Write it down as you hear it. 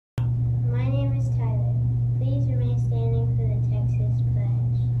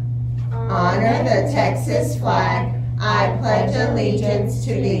honor the Texas flag. I pledge allegiance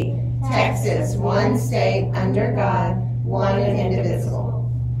to thee. Texas, one state under God, one and indivisible.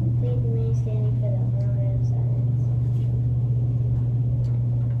 Please remain standing for the moment of silence.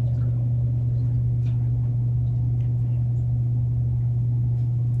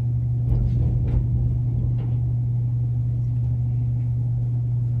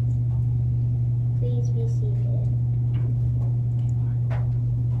 Please be seated.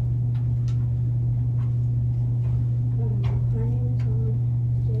 My name is Owen.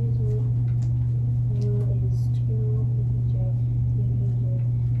 Today's meal is chicken PBJ,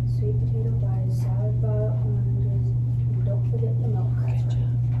 sweet potato fries, salad bar, oranges, and don't forget the milk.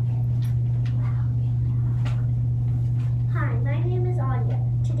 Hi, my name is Anya.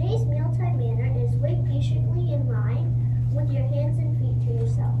 Today's mealtime manner is wait patiently in line with your hands and feet to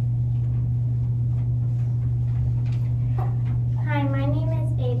yourself. Hi, my name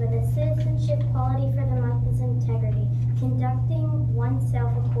is Ava. The citizenship quality for the month is integrity, conducting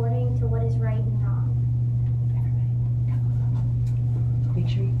oneself according to what is right and wrong. Make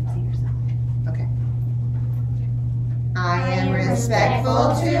sure you can see yourself. Okay. I am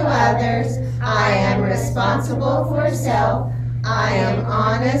respectful to others. I am responsible for self. I am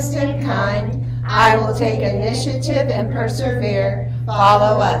honest and kind. I will take initiative and persevere.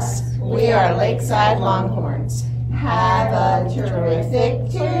 Follow us. We are Lakeside Longhorns. Have a terrific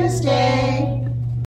Tuesday.